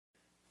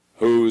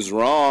Who's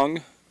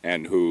wrong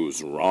and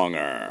who's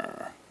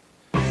wronger?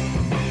 In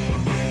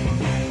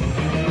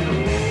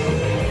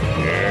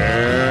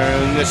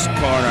this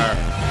corner,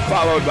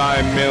 followed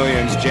by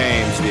millions,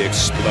 James the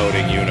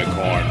Exploding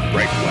Unicorn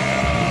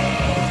Breakwell.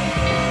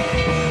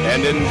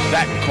 And in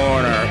that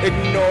corner,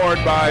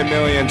 ignored by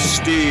millions,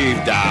 Steve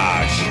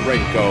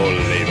Shrinko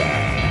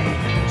Leavers.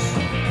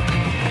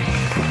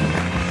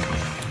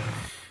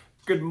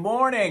 Good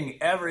morning,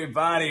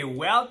 everybody.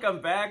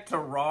 Welcome back to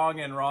Wrong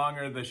and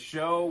Wronger, the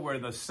show where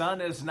the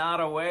sun is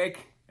not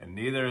awake and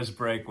neither is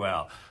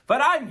Breakwell.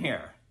 But I'm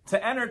here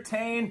to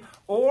entertain,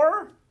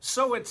 or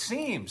so it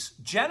seems.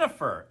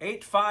 Jennifer,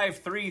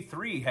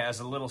 8533, has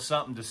a little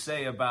something to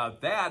say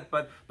about that.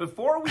 But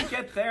before we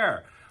get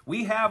there,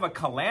 we have a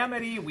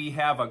calamity, we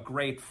have a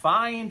great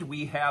find,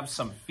 we have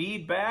some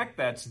feedback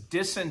that's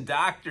dissing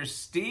Dr.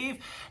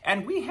 Steve,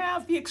 and we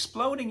have the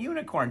Exploding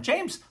Unicorn.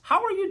 James,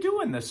 how are you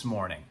doing this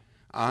morning?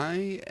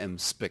 I am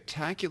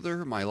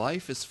spectacular. My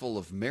life is full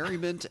of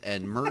merriment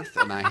and mirth,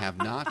 and I have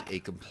not a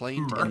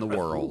complaint in the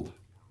world.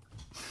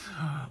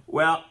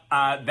 Well,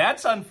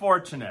 that's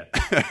unfortunate.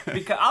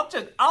 Because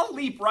I'll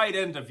leap right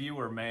into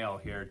viewer mail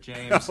here,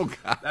 James. Oh,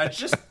 God.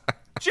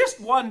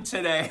 Just one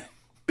today.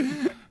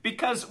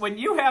 Because when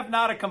you have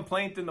not a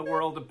complaint in the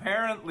world,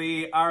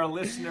 apparently our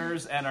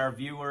listeners and our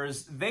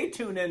viewers, they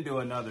tune into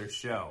another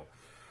show.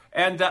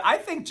 And I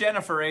think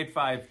Jennifer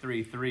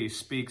 8533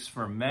 speaks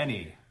for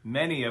many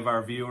of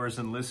our viewers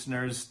and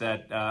listeners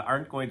that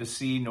aren't going to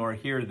see nor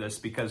hear this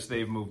because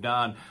they've moved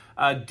on.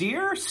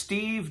 Dear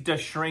Steve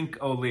Shrink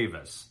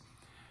Olivas,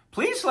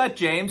 please let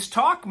James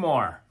talk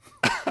more.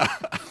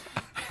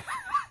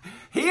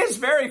 He is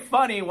very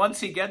funny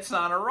once he gets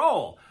on a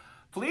roll.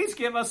 Please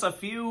give us a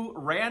few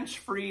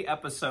ranch-free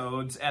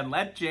episodes and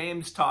let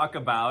James talk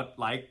about,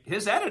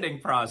 his editing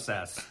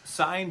process.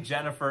 Signed,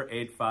 Jennifer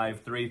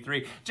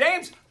 8533.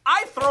 James,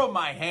 I throw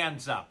my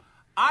hands up.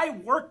 I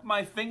work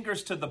my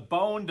fingers to the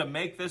bone to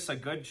make this a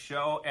good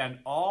show, and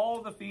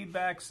all the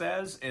feedback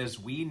says is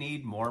we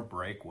need more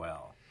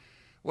Breakwell.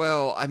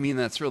 Well, I mean,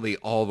 that's really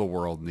all the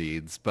world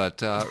needs,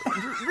 but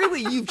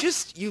really,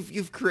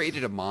 you've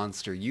created a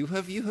monster. You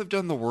have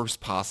done the worst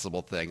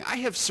possible thing. I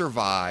have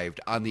survived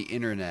on the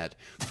internet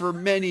for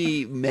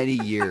many, many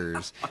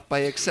years by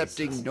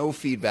accepting no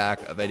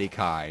feedback of any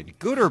kind,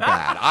 good or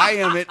bad. I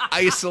am an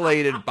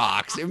isolated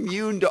box,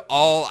 immune to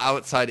all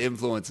outside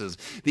influences.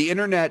 The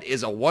internet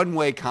is a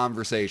one-way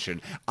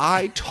conversation.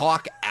 I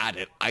talk at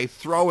it. I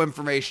throw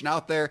information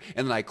out there,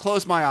 and then I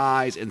close my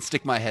eyes and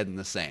stick my head in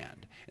the sand.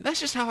 And that's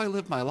just how I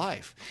live my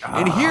life.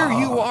 And here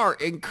you are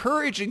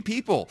encouraging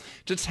people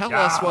to tell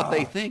us what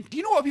they think. Do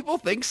you know what people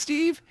think,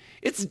 Steve?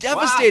 It's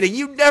devastating. What?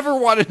 You never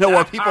want to know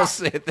what people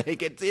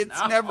think.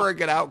 It's never a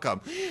good outcome.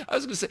 I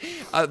was going to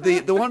say,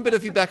 the one bit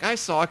of feedback I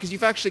saw, because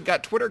you've actually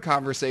got Twitter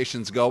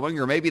conversations going,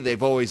 or maybe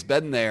they've always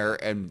been there,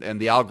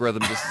 and the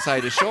algorithm just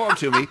decided to show them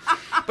to me.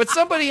 But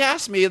somebody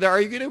asked me,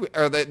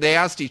 they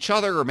asked each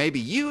other, or maybe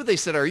you, they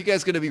said, are you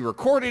guys going to be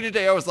recording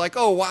today? I was like,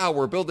 oh, wow,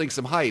 we're building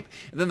some hype.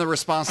 And then the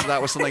response to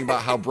that was something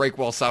about how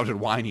Breakwell sounded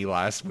whiny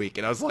last week.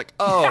 And I was like,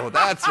 oh,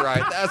 that's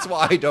right. That's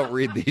why I don't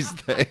read these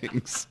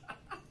things.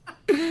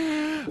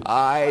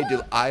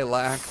 I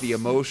lack the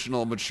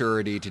emotional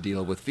maturity to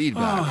deal with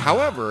feedback.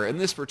 However, in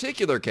this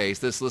particular case,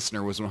 this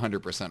listener was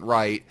 100%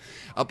 right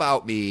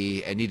about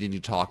me and needing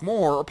to talk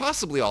more, or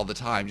possibly all the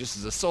time, just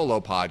as a solo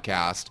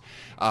podcast.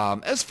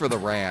 As for the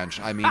ranch,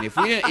 I mean, if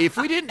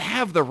we didn't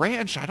have the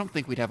ranch, I don't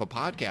think we'd have a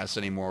podcast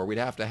anymore. We'd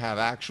have to have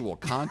actual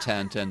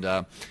content, and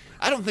I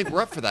don't think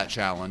we're up for that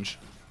challenge.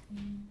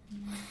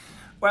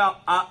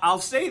 Well, I'll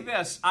say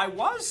this. I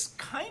was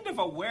kind of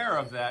aware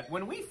of that.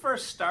 When we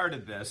first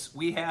started this,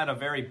 we had a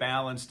very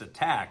balanced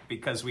attack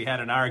because we had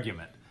an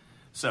argument.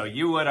 So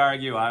you would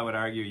argue, I would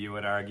argue, you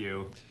would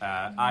argue.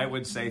 I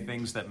would say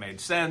things that made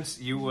sense.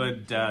 You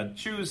would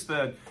choose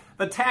the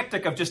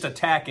tactic of just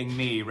attacking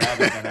me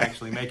rather than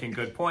actually making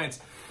good points.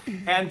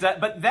 And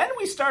but then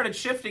we started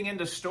shifting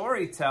into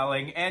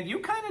storytelling, and you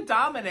kind of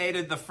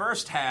dominated the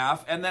first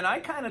half, and then I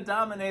kind of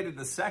dominated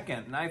the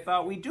second. And I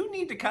thought we do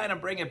need to kind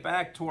of bring it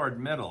back toward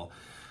middle.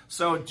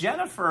 So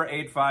Jennifer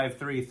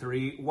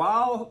 8533,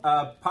 while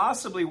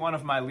possibly one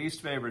of my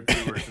least favorite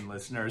viewers and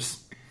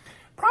listeners,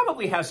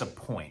 probably has a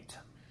point.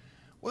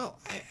 Well,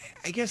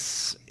 I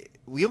guess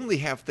we only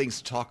have things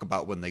to talk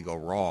about when they go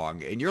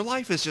wrong, and your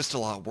life is just a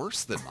lot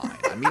worse than mine.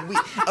 I mean,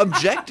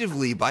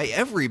 objectively, by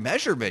every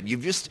measurement,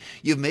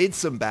 you've made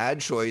some bad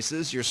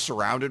choices. You're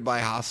surrounded by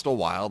hostile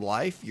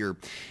wildlife.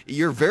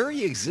 Your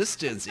very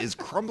existence is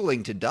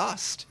crumbling to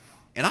dust.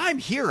 And I'm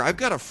here. I've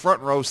got a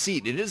front row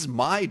seat. It is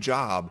my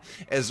job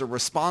as a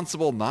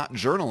responsible, not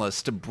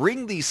journalist, to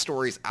bring these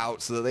stories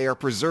out so that they are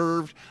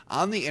preserved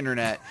on the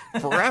internet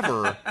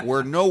forever,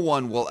 where no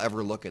one will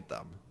ever look at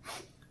them.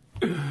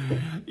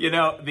 You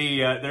know,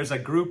 there's a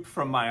group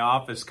from my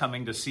office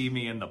coming to see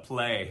me in the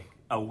play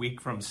a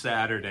week from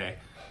Saturday.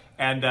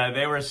 And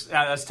I was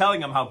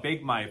telling them how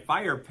big my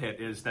fire pit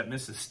is that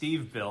Mrs.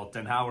 Steve built,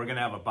 and how we're gonna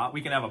have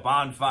we can have a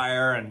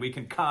bonfire and we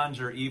can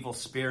conjure evil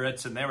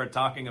spirits. And they were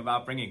talking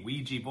about bringing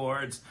Ouija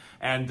boards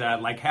and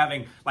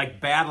having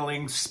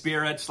battling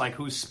spirits, like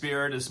whose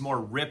spirit is more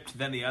ripped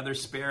than the other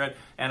spirit.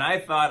 And I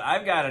thought,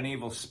 I've got an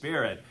evil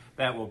spirit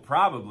that will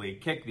probably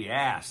kick the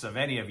ass of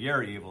any of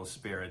your evil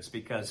spirits,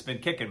 because it's been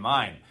kicking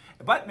mine,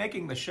 but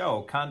making the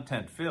show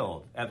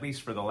content-filled, at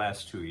least for the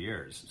last 2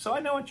 years. So I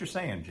know what you're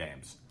saying,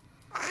 James.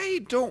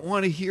 I don't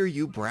want to hear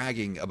you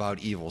bragging about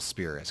evil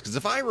spirits, because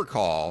if I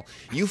recall,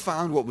 you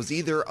found what was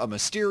either a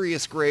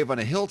mysterious grave on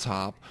a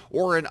hilltop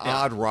or an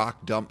odd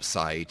rock dump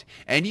site,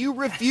 and you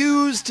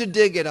refused to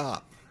dig it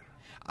up.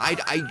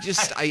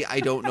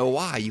 I don't know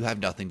why. You have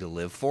nothing to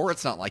live for.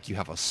 It's not like you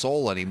have a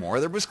soul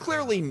anymore. There was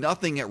clearly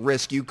nothing at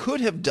risk. You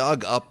could have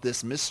dug up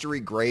this mystery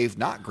grave,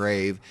 not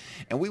grave,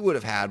 and we would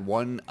have had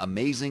one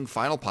amazing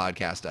final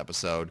podcast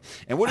episode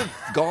and would have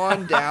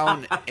gone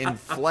down in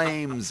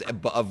flames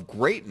of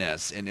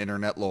greatness in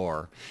internet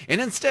lore.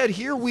 And instead,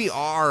 here we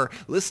are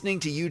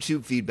listening to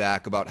YouTube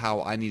feedback about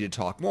how I need to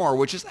talk more,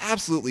 which is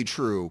absolutely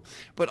true.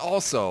 But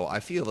also, I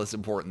feel it's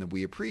important that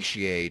we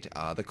appreciate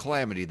the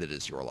calamity that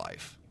is your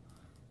life.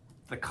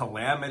 The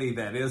calamity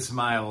that is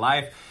my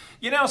life.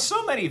 You know,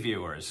 so many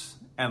viewers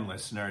and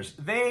listeners,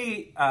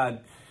 they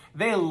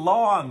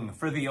long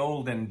for the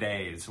olden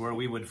days where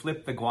we would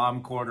flip the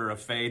Guam quarter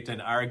of fate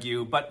and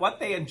argue, but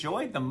what they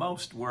enjoyed the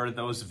most were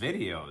those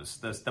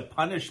videos, the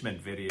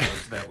punishment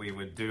videos that we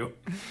would do.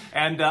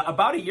 And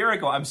about a year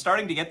ago, I'm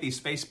starting to get these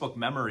Facebook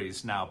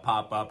memories now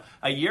pop up.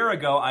 A year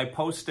ago, I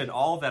posted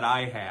all that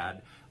I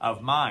had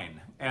of mine,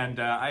 and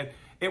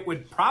it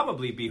would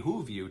probably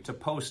behoove you to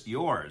post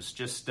yours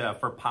just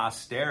for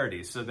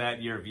posterity, so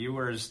that your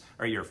viewers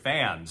or your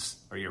fans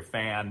or your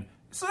fan,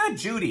 so that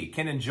Judy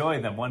can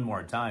enjoy them one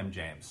more time,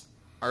 James.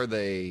 Are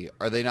they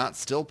not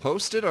still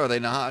posted? Are they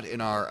not in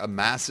a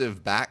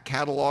massive back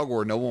catalog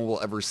where no one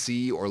will ever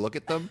see or look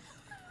at them?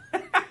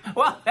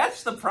 Well,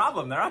 that's the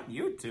problem. They're on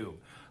YouTube.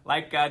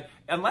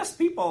 Unless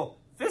people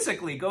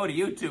physically go to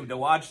YouTube to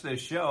watch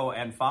this show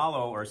and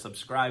follow or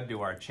subscribe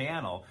to our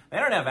channel, they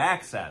don't have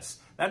access.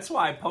 That's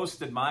why I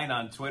posted mine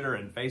on Twitter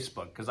and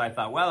Facebook, because I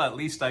thought, well, at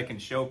least I can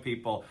show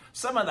people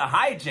some of the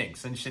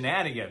hijinks and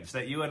shenanigans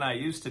that you and I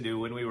used to do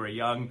when we were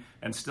young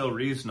and still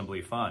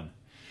reasonably fun.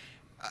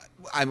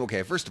 I'm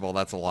okay. First of all,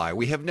 that's a lie.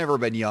 We have never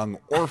been young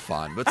or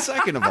fun. But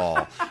second of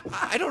all,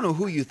 I don't know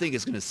who you think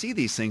is going to see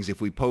these things if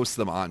we post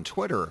them on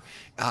Twitter.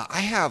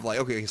 I have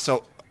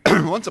so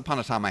once upon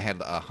a time I had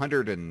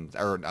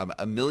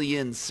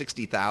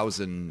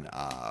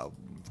 1,060,000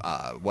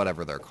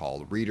 whatever they're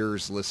called,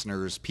 readers,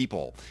 listeners,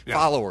 people,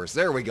 followers.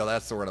 There we go.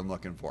 That's the word I'm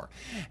looking for.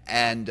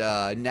 And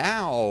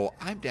now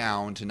I'm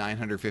down to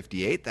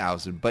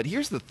 958,000. But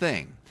here's the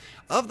thing.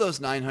 Of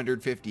those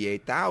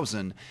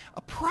 958,000,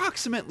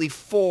 approximately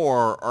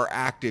 4 are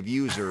active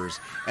users,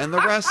 and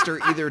the rest are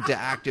either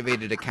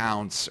deactivated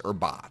accounts or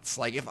bots.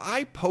 Like, if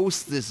I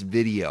post this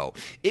video,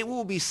 it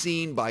will be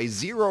seen by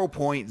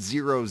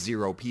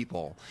 0.00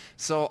 people.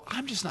 So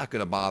I'm just not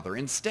going to bother.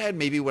 Instead,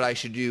 maybe what I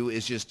should do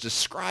is just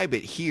describe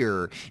it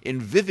here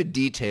in vivid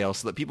detail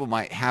so that people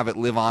might have it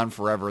live on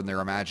forever in their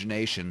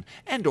imagination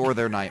and or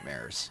their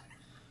nightmares.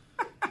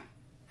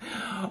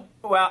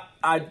 Well,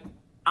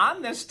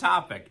 on this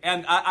topic,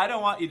 and I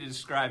don't want you to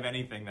describe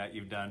anything that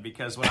you've done,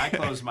 because when I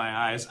close my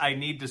eyes, I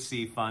need to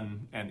see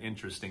fun and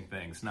interesting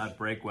things, not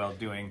Breakwell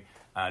doing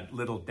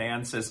little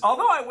dances.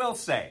 Although I will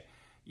say,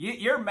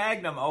 your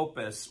magnum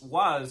opus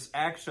was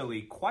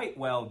actually quite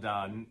well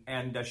done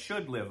and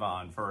should live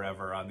on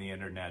forever on the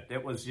internet.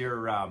 It was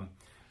your...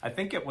 I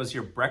think it was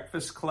your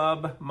Breakfast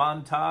Club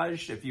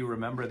montage, if you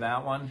remember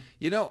that one.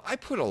 You know, I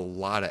put a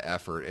lot of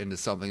effort into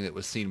something that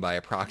was seen by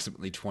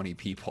approximately 20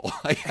 people.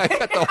 I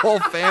got the whole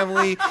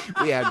family.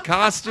 We had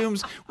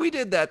costumes. We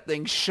did that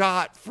thing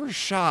shot for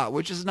shot,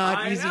 which is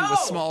not easy with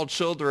small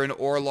children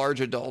or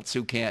large adults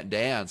who can't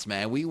dance,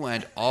 man. We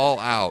went all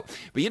out.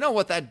 But you know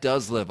what? That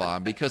does live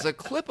on, because a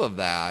clip of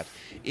that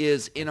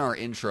is in our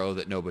intro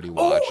that nobody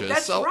watches. Oh,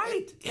 that's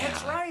right. Yeah.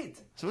 That's right.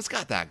 So it's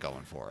got that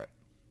going for it.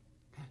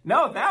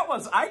 No, that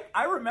was,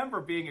 I remember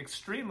being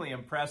extremely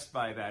impressed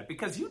by that,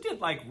 because you did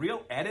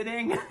real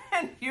editing,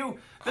 and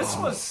this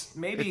was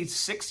maybe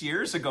 6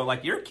 years ago.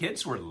 Your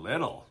kids were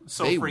little.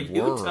 So you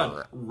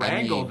to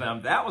wrangle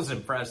them, that was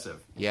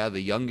impressive. Yeah, the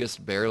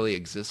youngest barely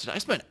existed. I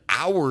spent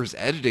hours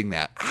editing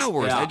that.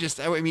 Hours. Yeah.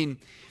 I mean,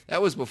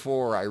 that was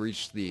before I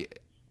reached the...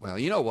 Well,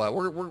 you know what?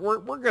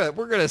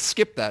 We're gonna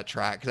skip that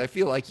track, because I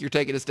feel like you're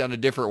taking us down a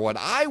different one.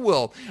 I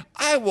will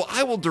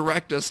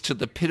direct us to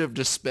the pit of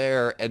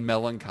despair and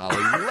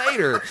melancholy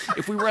later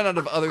if we run out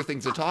of other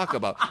things to talk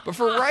about. But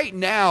for right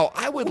now,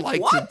 I would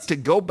like to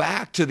go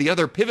back to the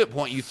other pivot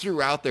point you threw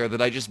out there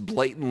that I just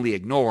blatantly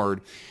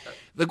ignored.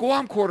 The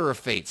Guam Quarter of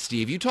Fate,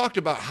 Steve. You talked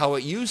about how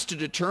it used to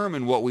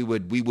determine what we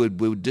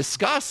would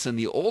discuss in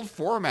the old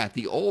format,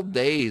 the old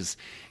days,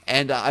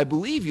 and I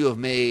believe you have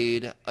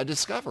made a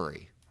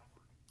discovery.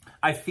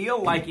 I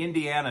feel like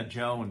Indiana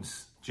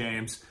Jones,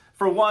 James.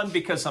 For one,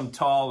 because I'm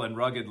tall and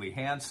ruggedly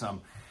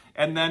handsome.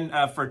 And then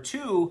for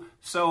 2,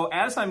 so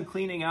as I'm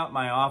cleaning out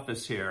my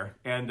office here,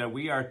 and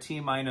we are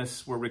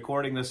we're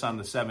recording this on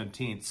the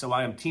 17th, so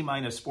I am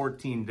T-minus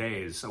 14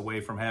 days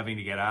away from having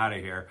to get out of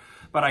here.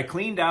 But I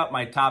cleaned out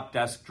my top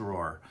desk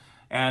drawer.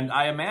 And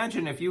I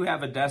imagine if you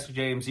have a desk,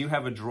 James, you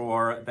have a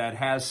drawer that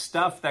has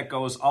stuff that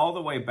goes all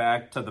the way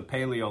back to the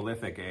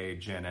Paleolithic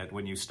age in it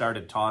when you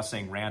started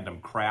tossing random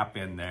crap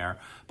in there.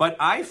 But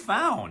I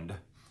found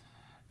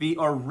the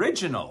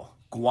original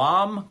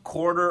Guam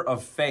quarter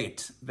of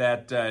fate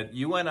that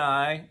you and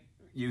I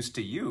used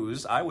to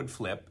use. I would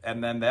flip,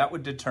 and then that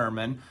would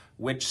determine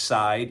which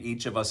side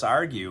each of us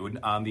argued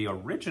on the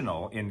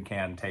original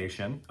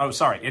incarnation.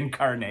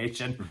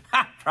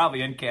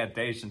 Probably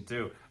incantation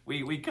too.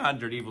 We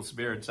conjured evil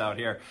spirits out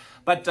here.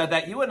 But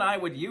that you and I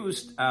would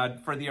use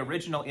for the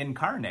original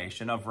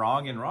incarnation of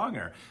Wrong and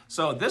Wronger.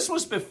 So this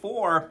was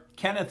before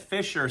Kenneth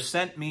Fisher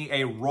sent me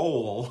a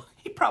roll.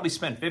 He probably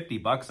spent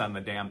 $50 on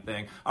the damn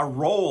thing. A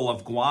roll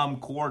of Guam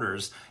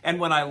quarters. And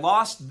when I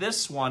lost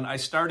this one, I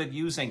started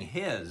using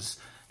his.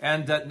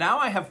 And now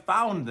I have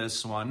found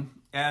this one.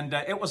 And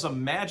it was a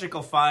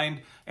magical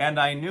find. And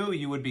I knew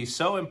you would be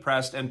so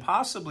impressed and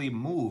possibly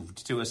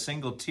moved to a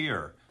single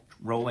tear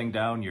rolling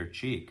down your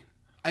cheek.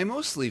 I'm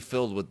mostly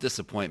filled with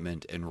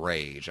disappointment and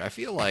rage. I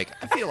feel like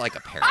a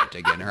parent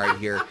again right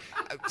here.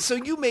 So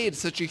you made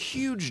such a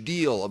huge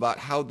deal about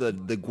how the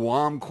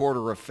Guam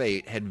quarter of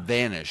fate had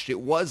vanished. It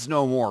was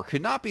no more,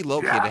 could not be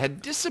located,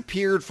 had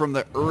disappeared from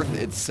the earth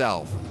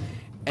itself.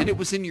 And it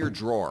was in your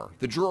drawer,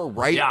 the drawer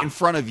right in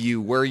front of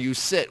you where you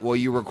sit while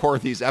you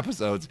record these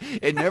episodes.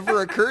 It never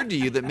occurred to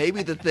you that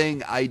maybe the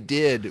thing I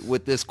did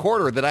with this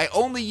quarter that I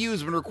only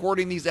use when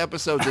recording these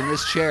episodes in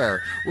this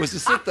chair was to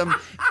sit them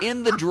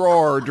in the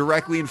drawer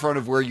directly in front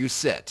of where you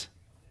sit.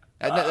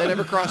 That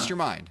never crossed your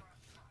mind.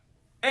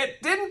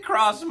 It didn't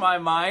cross my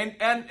mind.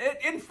 And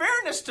in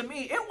fairness to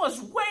me, it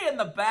was way in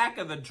the back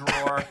of the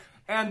drawer.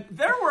 And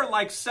there were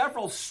like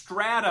several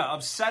strata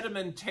of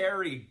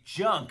sedimentary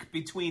junk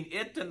between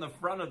it and the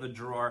front of the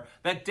drawer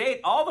that date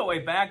all the way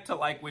back to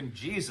like when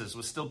Jesus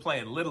was still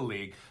playing Little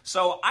League.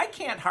 So I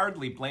can't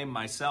hardly blame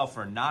myself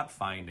for not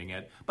finding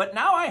it. But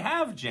now I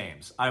have,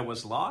 James. I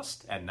was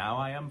lost and now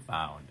I am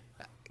found.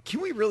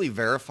 Can we really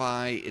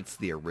verify it's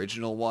the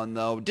original one,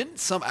 though?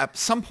 Didn't at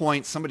some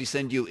point somebody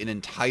send you an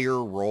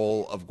entire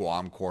roll of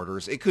Guam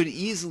quarters? It could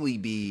easily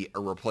be a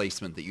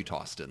replacement that you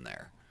tossed in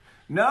there.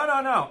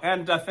 No.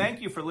 And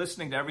thank you for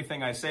listening to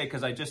everything I say,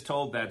 because I just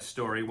told that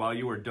story while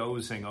you were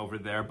dozing over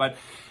there. But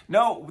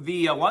no,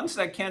 the ones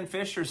that Ken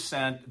Fisher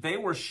sent, they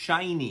were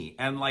shiny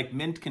and like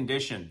mint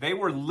condition. They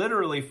were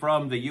literally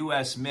from the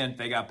U.S. Mint.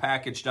 They got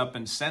packaged up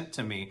and sent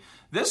to me.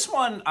 This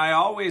one I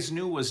always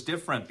knew was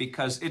different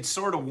because it's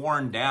sort of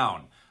worn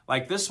down.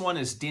 Like this one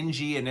is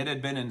dingy and it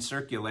had been in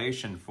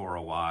circulation for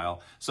a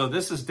while. So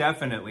this is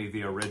definitely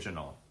the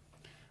original.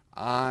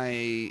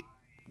 I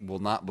will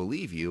not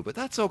believe you, but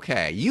that's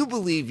okay. You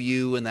believe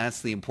you, and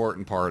that's the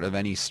important part of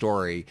any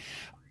story.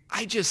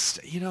 I just,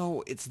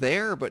 it's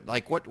there, but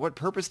like what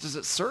purpose does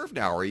it serve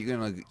now? Are you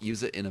going to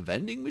use it in a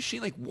vending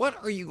machine? Like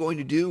what are you going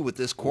to do with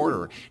this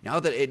quarter now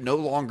that it no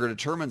longer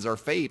determines our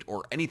fate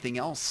or anything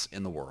else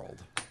in the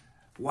world?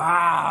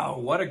 Wow,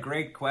 what a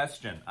great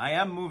question. I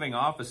am moving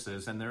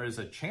offices, and there is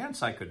a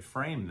chance I could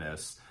frame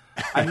this.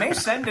 I may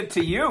send it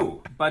to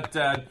you, but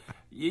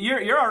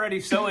you're already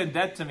so in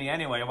debt to me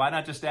anyway. Why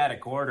not just add a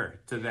quarter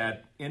to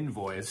that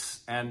invoice?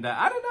 And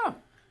I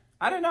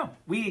don't know.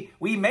 We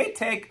may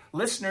take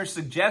listener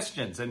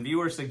suggestions and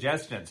viewer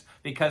suggestions,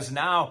 because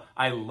now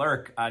I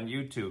lurk on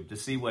YouTube to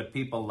see what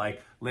people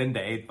like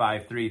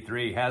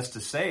Linda8533 has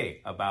to say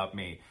about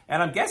me.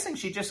 And I'm guessing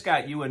she just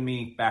got you and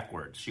me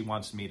backwards. She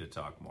wants me to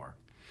talk more.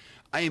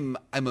 I'm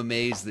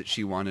amazed that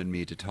she wanted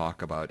me to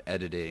talk about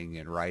editing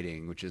and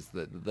writing, which is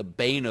the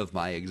bane of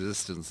my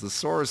existence, the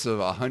source of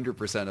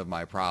 100% of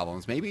my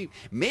problems. Maybe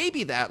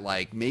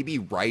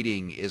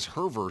writing is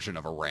her version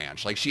of a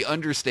ranch. Like she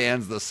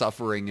understands the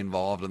suffering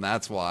involved, and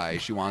that's why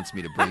she wants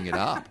me to bring it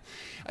up.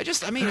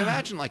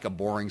 Imagine like a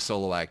boring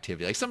solo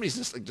activity. Like somebody's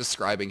just like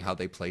describing how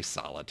they play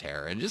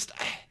solitaire, and just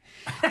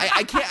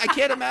I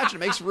can't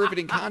imagine. It makes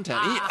riveting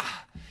content.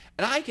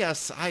 And I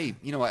guess I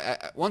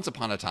once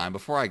upon a time,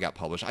 before I got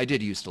published, I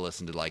did used to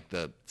listen to like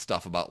the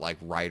stuff about like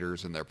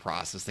writers and their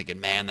process, thinking,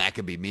 man, that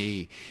could be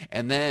me.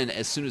 And then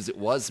as soon as it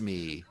was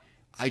me,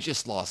 I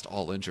just lost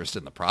all interest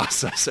in the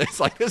process. It's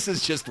like, this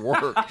is just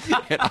work.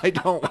 And I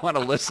don't want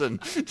to listen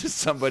to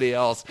somebody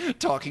else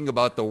talking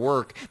about the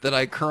work that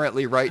I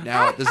currently right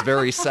now at this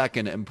very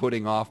second am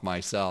putting off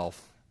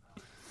myself.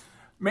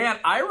 Man,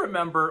 I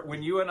remember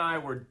when you and I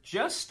were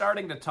just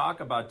starting to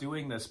talk about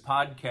doing this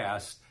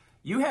podcast.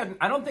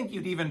 I don't think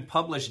you'd even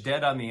published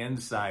Dead on the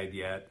Inside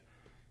yet.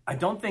 I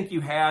don't think you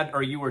had,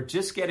 or you were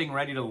just getting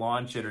ready to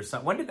launch it or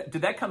something. When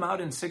did that come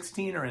out, in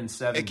 16 or in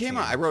 17? It came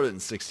out, I wrote it in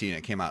 16.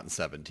 It came out in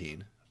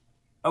 17.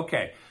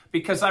 Okay,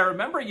 because I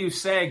remember you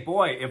saying,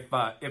 boy,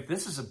 if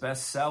this is a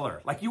bestseller,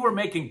 like you were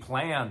making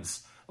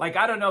plans. Like,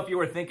 I don't know if you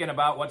were thinking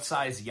about what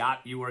size yacht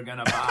you were going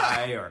to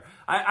buy, or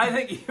I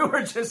think you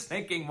were just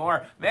thinking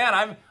more,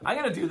 man, I'm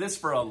going to do this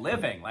for a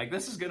living. Like,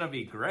 this is going to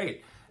be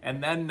great.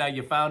 and then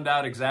you found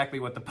out exactly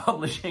what the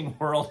publishing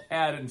world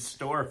had in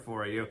store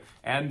for you.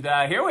 And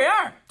here we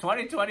are,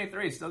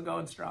 2023, still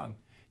going strong.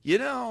 You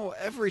know,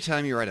 every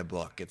time you write a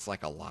book, it's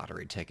like a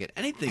lottery ticket.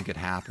 Anything could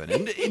happen.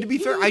 And to be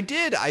fair, I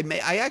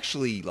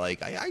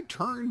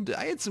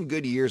had some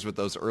good years with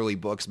those early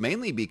books,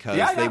 mainly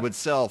because they would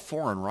sell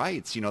foreign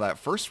rights. You know, that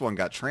first one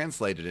got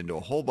translated into a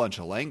whole bunch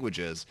of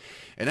languages.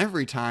 And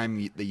every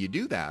time that you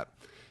do that,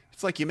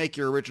 it's like you make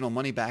your original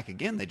money back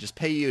again. They just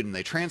pay you and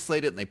they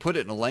translate it and they put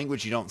it in a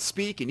language you don't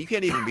speak, and you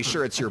can't even be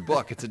sure it's your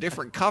book. It's a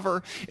different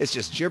cover. It's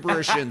just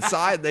gibberish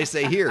inside. They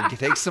say, here,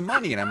 take some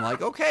money. And I'm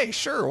like, okay,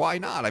 sure, why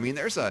not? I mean,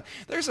 there's a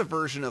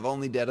version of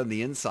Only Dead on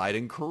the Inside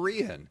in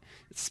Korean.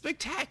 It's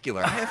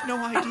spectacular. I have no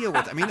idea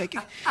what. I mean, it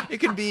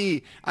could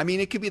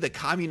be the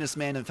Communist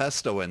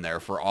Manifesto in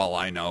there for all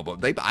I know.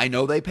 But I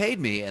know they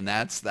paid me, and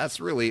that's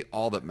really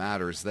all that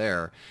matters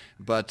there.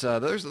 But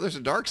there's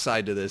a dark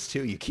side to this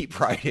too. You keep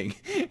writing,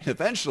 and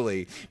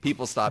eventually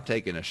people stop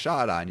taking a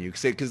shot on you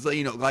because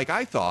like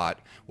I thought,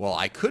 well,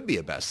 I could be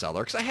a bestseller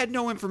because I had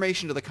no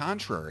information to the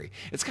contrary.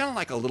 It's kind of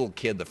like a little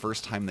kid the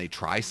first time they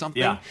try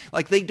something. Yeah.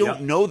 Like they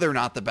don't know they're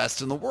not the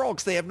best in the world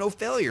because they have no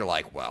failure.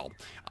 Like, well,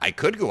 I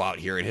could go out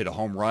here and hit a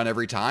home run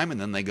every time,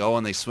 and then they go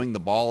and they swing the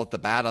ball at the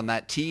bat on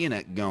that tee, and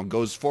it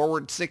goes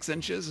forward 6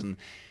 inches, and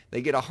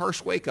they get a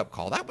harsh wake-up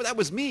call. That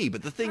was me.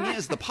 But the thing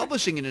is, the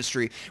publishing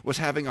industry was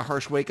having a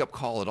harsh wake-up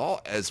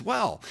call as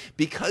well.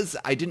 Because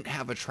I didn't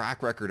have a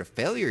track record of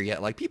failure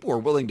yet. Like, people were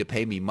willing to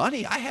pay me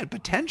money. I had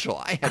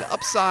potential. I had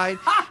upside.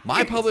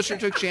 My publisher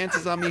took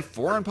chances on me.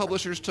 Foreign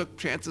publishers took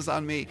chances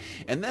on me.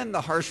 And then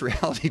the harsh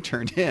reality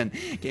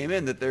came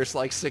in that there's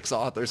like 6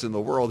 authors in the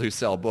world who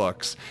sell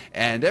books.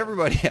 And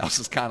everybody else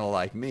is kind of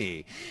like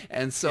me.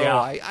 And so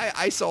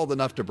I sold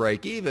enough to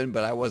break even,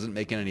 but I wasn't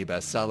making any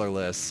bestseller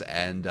lists.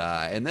 And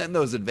then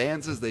those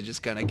advances, they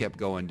just kind of kept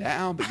going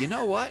down. But you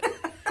know what?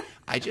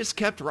 I just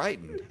kept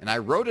writing, and I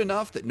wrote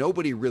enough that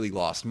nobody really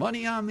lost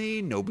money on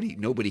me.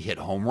 Nobody hit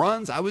home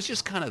runs. I was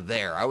just kind of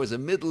there. I was a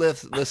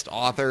mid-list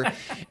author,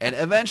 and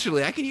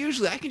eventually I can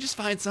just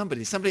find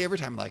somebody every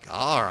time, like,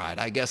 all right,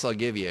 I guess I'll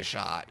give you a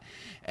shot.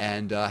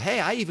 And hey,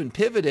 I even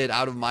pivoted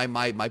out of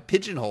my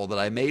pigeonhole that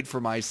I made for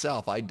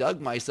myself. I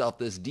dug myself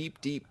this deep,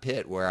 deep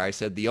pit where I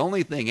said the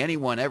only thing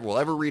anyone will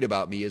ever read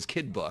about me is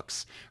kid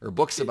books or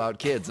books about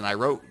kids. And I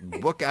wrote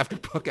book after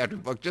book after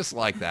book just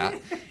like that.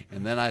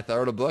 And then I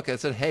wrote a book. I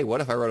said, hey,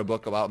 what if I wrote a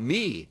book about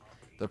me,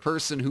 the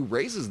person who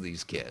raises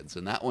these kids?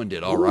 And that one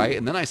did all right.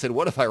 And then I said,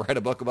 what if I write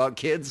a book about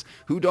kids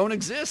who don't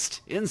exist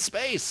in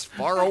space,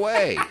 far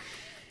away?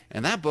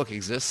 And that book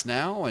exists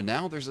now, and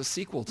now there's a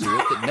sequel to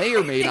it that may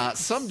or may not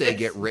someday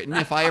get written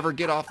if I ever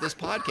get off this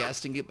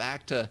podcast and get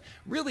back to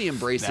really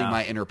embracing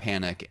my inner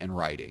panic and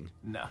writing.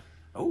 No.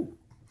 Oh.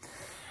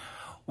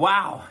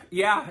 Wow.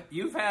 Yeah,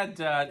 you've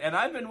had, and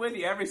I've been with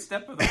you every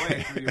step of the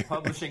way through your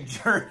publishing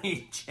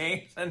journey,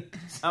 James, and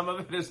some of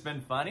it has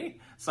been funny,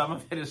 some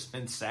of it has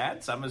been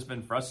sad, some has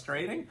been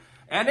frustrating,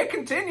 and it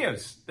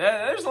continues.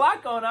 There's a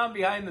lot going on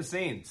behind the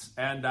scenes,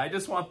 and I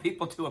just want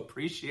people to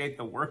appreciate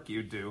the work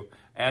you do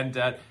and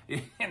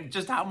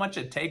just how much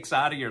it takes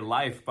out of your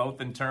life, both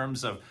in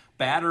terms of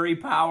battery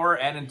power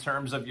and in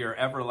terms of your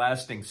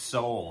everlasting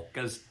soul,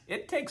 because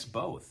it takes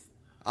both.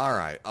 All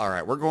right.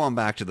 We're going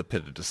back to the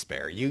pit of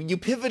despair. You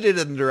pivoted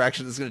in the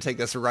direction that's going to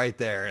take us right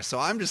there. So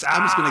I'm just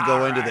going to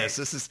go into this.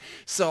 This is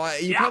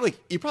you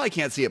probably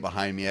can't see it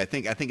behind me. I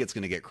think it's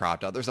going to get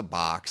cropped out. There's a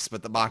box,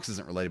 but the box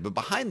isn't related. But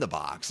behind the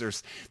box,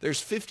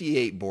 there's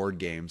 58 board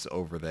games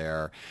over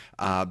there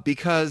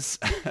because.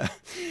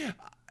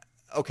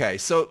 Okay,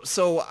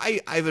 so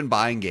I've been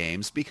buying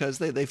games because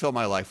they fill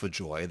my life with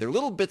joy. They're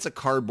little bits of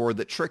cardboard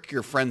that trick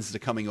your friends to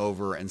coming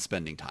over and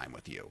spending time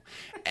with you.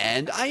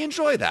 And I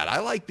enjoy that. I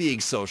like being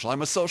social.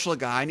 I'm a social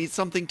guy. I need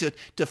something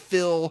to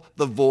fill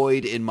the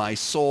void in my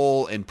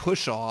soul and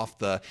push off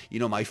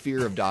my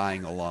fear of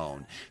dying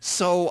alone.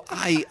 So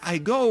I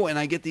go and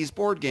I get these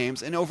board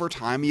games, and over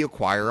time you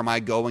acquire them. I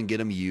go and get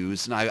them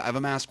used, and I've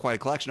amassed quite a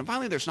collection. And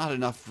finally there's not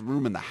enough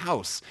room in the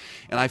house.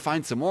 And I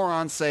find some more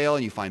on sale,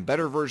 and you find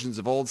better versions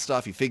of old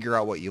stuff. You figure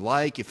out what you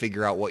like, you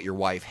figure out what your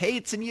wife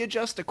hates, and you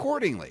adjust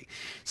accordingly.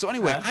 So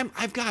anyway,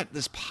 I've got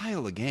this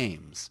pile of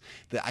games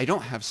that I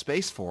don't have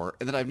space for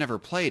and that I've never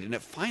played. And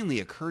it finally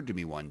occurred to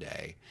me one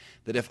day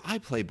that if I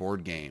play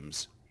board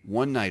games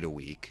one night a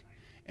week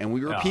and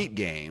we repeat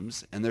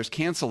games and there's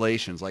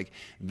cancellations, like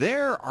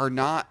there are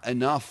not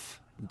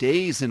enough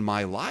days in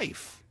my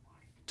life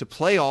to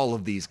play all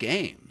of these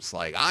games.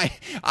 Like I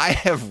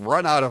have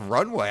run out of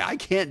runway. I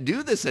can't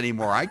do this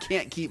anymore. I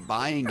can't keep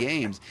buying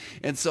games.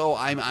 And so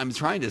I'm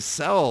trying to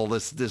sell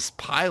this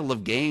pile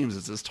of games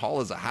that's as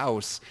tall as a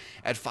house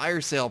at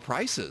fire sale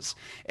prices.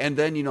 And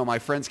then, my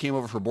friends came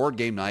over for board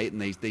game night and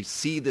they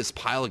see this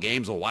pile of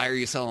games. Well, why are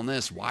you selling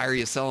this? Why are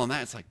you selling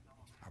that? It's like,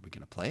 are we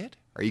going to play it?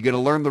 Are you going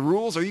to learn the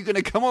rules? Are you going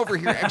to come over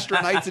here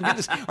extra nights and do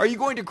this? Are you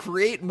going to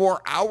create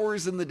more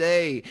hours in the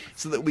day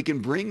so that we can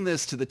bring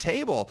this to the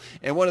table?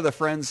 And one of the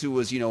friends who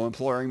was,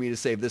 imploring me to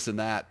save this and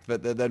that,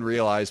 but then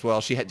realized,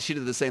 well, she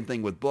did the same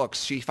thing with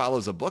books. She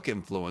follows a book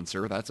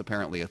influencer. That's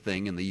apparently a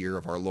thing in the year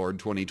of our Lord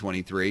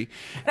 2023.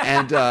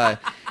 And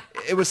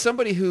it was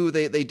somebody who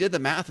they did the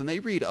math, and they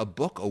read a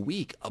book a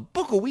week. A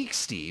book a week,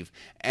 Steve.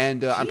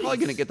 And I'm probably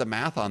going to get the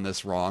math on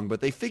this wrong,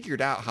 but they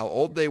figured out how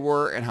old they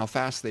were and how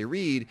fast they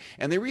read,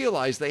 and they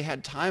realized they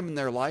had time in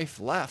their life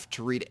left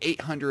to read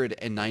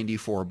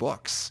 894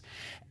 books.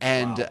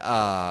 And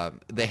wow.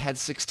 They had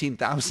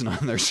 16,000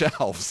 on their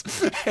shelves.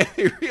 And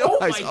they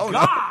realized, oh my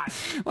God!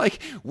 No, like,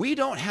 we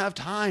don't have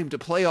time to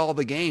play all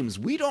the games.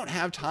 We don't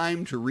have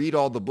time to read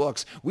all the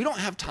books. We don't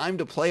have time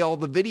to play all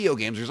the video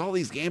games. There's all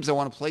these games I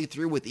want to play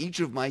through with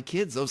each of my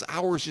kids. Those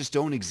hours just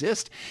don't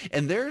exist.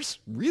 And there's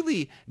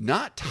really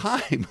not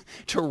time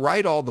to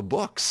write all the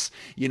books.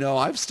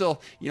 I've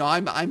still,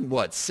 I'm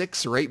what,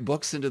 6 or 8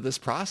 books into this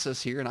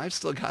process here, and I've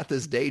still got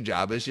this day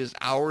job. It's just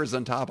hours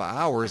on top of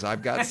hours.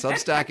 I've got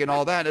Substack and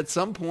all that. At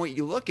some point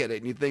you look at it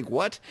and you think,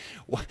 what?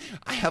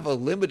 I have a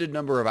limited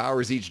number of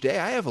hours each day.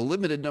 I have a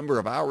limited number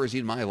of hours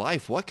in my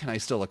life. What can I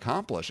still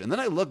accomplish? And then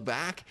I look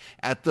back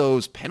at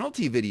those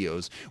penalty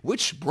videos,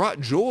 which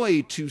brought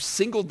joy to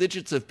single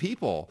digits of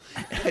people.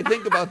 And I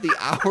think about the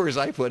hours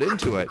I put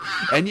into it.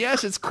 And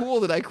yes, it's cool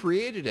that I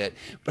created it,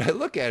 but I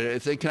look at it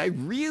and think, can I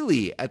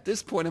really, at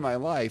this point in my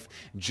life,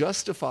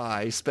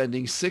 justify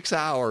spending 6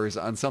 hours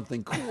on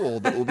something cool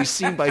that will be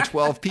seen by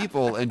 12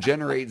 people and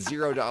generate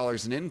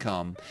 $0 in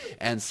income?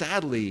 And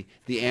sadly,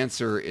 the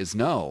answer is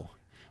no.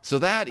 So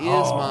that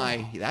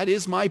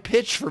is my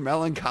pitch for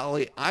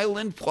Melancholy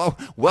Island.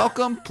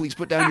 Welcome. Please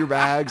put down your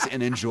bags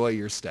and enjoy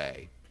your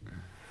stay.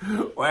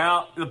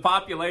 Well, the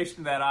population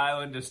of that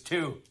island is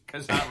 2,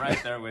 because I'm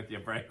right there with you,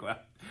 Breakwell.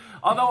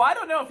 Although I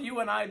don't know if you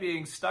and I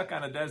being stuck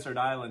on a desert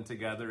island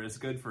together is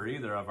good for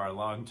either of our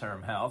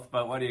long-term health,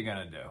 but what are you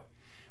going to do?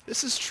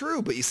 This is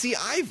true, but you see,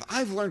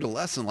 I've learned a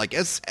lesson. Like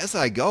as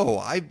I go,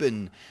 I've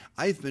been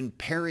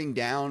paring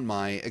down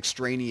my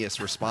extraneous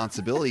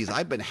responsibilities.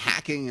 I've been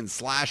hacking and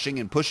slashing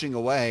and pushing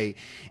away,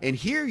 and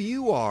here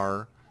you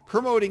are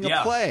promoting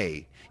a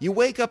play. You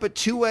wake up at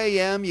 2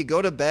 a.m., you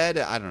go to bed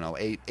at, I don't know,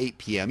 8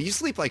 p.m. You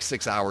sleep like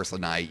 6 hours a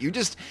night.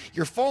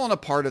 You're falling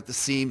apart at the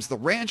seams. The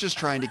ranch is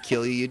trying to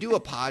kill you. You do a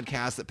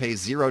podcast that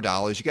pays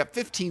 $0. You got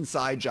 15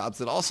 side jobs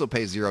that also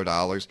pay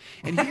 $0.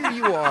 And here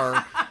you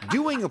are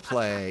doing a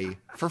play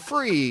for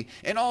free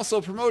and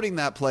also promoting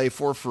that play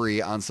for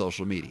free on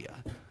social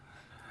media.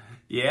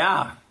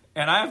 Yeah,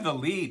 and I have the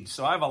lead,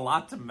 so I have a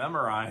lot to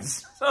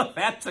memorize. So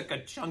that took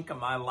a chunk of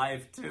my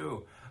life,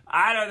 too.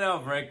 I don't know,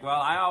 Brick.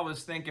 Well, I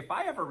always think if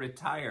I ever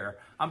retire,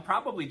 I'm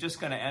probably just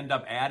going to end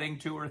up adding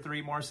 2 or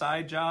 3 more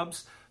side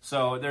jobs.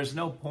 So there's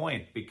no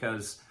point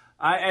because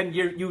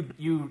you're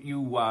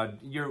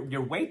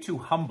way too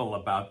humble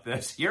about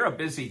this. You're a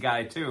busy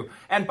guy too.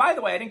 And by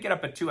the way, I didn't get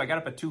up at 2. I got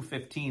up at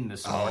 2:15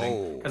 this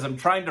morning because I'm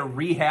trying to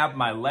rehab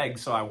my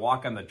legs so I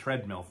walk on the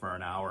treadmill for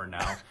an hour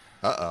now.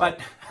 But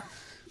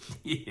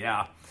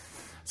yeah.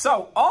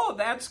 So all of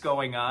that's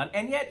going on,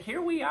 and yet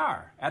here we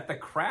are at the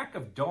crack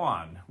of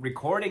dawn,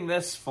 recording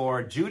this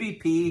for Judy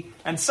P.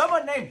 and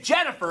someone named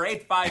Jennifer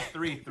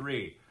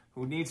 8533,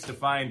 who needs to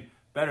find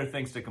better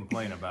things to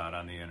complain about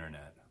on the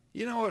internet.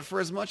 You know what? For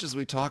as much as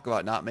we talk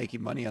about not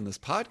making money on this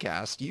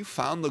podcast, you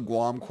found the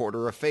Guam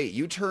quarter of fate.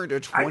 You turned a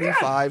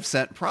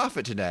 25-cent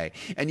profit today.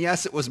 And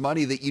yes, it was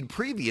money that you'd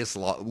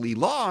previously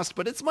lost,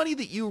 but it's money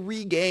that you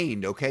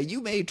regained, okay?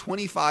 You made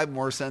 25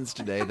 more cents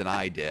today than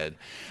I did.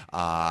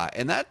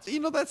 And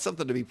that's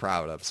something to be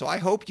proud of. So I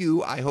hope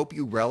you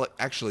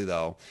actually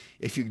though,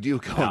 if you do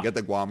go and get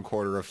the Guam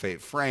quarter of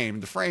fate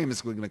frame, the frame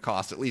is going to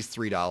cost at least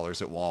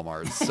 $3 at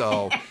Walmart.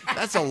 So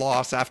that's a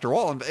loss after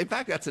all. In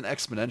fact, that's an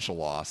exponential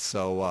loss.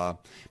 So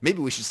maybe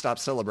we should stop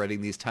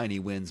celebrating these tiny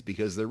wins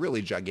because they're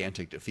really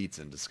gigantic defeats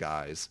in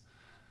disguise.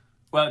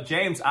 Well,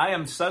 James, I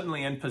am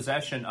suddenly in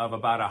possession of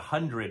about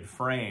 100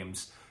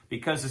 frames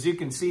because, as you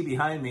can see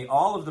behind me,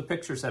 all of the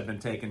pictures have been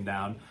taken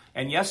down.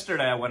 And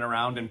yesterday I went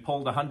around and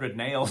pulled 100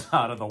 nails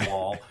out of the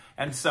wall.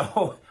 And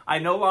so I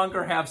no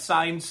longer have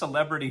signed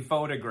celebrity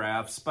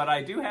photographs, but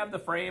I do have the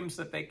frames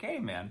that they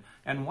came in.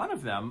 And one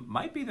of them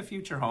might be the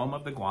future home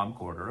of the Guam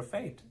Quarter of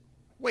Fate.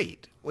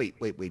 Wait.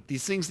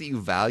 These things that you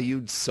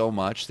valued so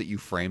much that you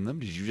framed them,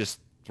 did you just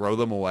throw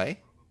them away?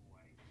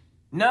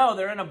 No,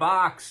 they're in a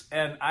box,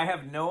 and I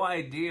have no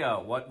idea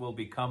what will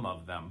become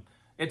of them.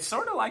 It's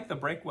sort of like the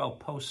Breakwell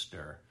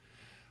poster.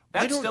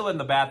 That's still in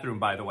the bathroom,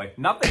 by the way.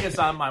 Nothing is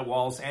on my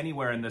walls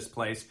anywhere in this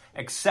place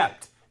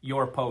except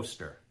your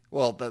poster.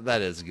 Well,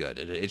 that is good.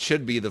 It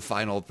should be the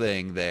final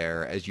thing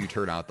there as you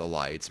turn out the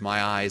lights.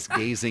 My eyes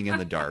gazing in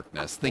the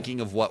darkness, thinking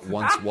of what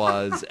once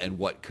was and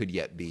what could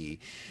yet be.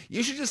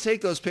 You should just take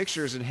those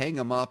pictures and hang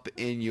them up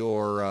in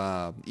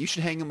your. You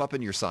should hang them up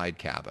in your side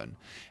cabin,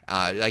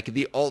 like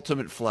the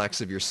ultimate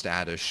flex of your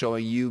status,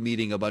 showing you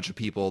meeting a bunch of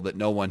people that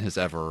no one has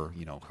ever,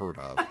 heard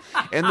of.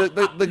 And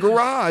the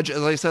garage,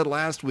 as I said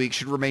last week,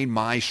 should remain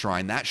my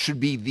shrine. That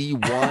should be the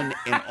one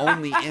and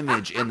only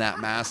image in that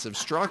massive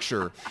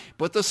structure.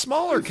 But the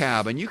smaller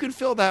cabin, you can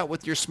fill that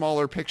with your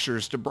smaller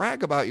pictures to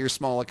brag about your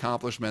small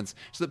accomplishments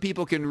so that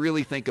people can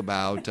really think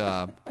about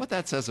what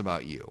that says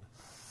about you.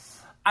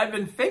 I've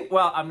been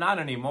well, I'm not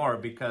anymore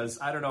because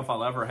I don't know if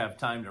I'll ever have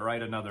time to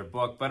write another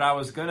book, but I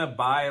was going to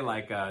buy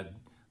like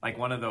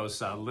one of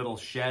those little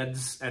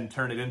sheds and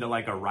turn it into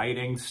like a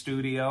writing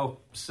studio,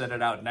 set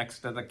it out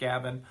next to the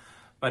cabin.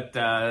 But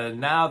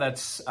now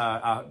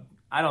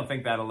I don't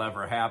think that'll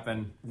ever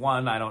happen.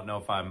 One, I don't know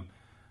if I'm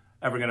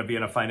ever going to be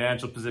in a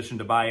financial position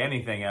to buy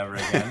anything ever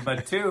again.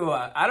 But two,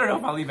 I don't know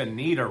if I'll even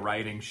need a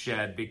writing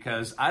shed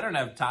because I don't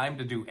have time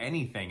to do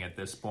anything at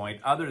this point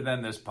other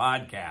than this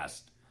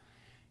podcast.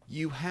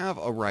 You have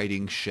a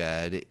writing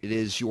shed. It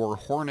is your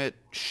Hornet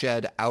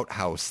shed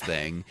outhouse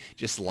thing.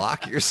 Just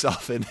lock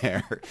yourself in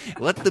there.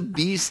 Let the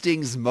bee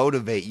stings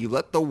motivate you.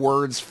 Let the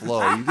words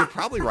flow. You could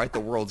probably write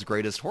the world's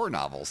greatest horror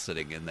novel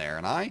sitting in there.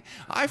 And I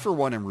for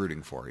one, am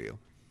rooting for you.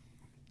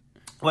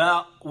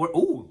 Well,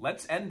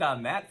 let's end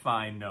on that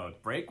fine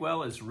note.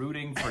 Breakwell is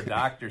rooting for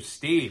Dr.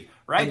 Steve.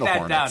 Write that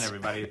Hornets down,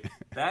 everybody.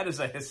 That is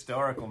a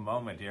historical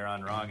moment here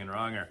on Wrong and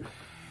Wronger.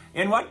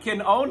 In what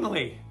can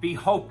only be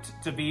hoped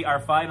to be our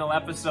final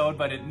episode,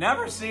 but it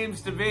never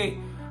seems to be.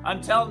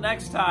 Until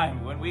next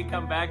time, when we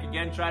come back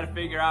again, try to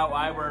figure out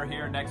why we're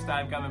here next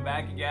time coming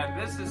back again.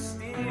 This is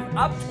Steve,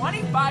 up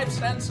 25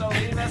 cents, so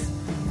leave us.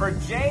 For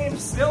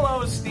James, still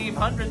owes Steve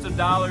hundreds of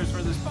dollars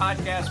for this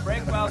podcast.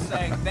 Breakwell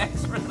saying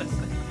thanks for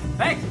listening.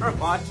 Thanks for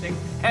watching,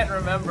 and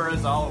remember,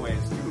 as always,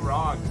 2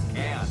 wrongs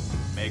can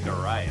make a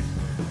right.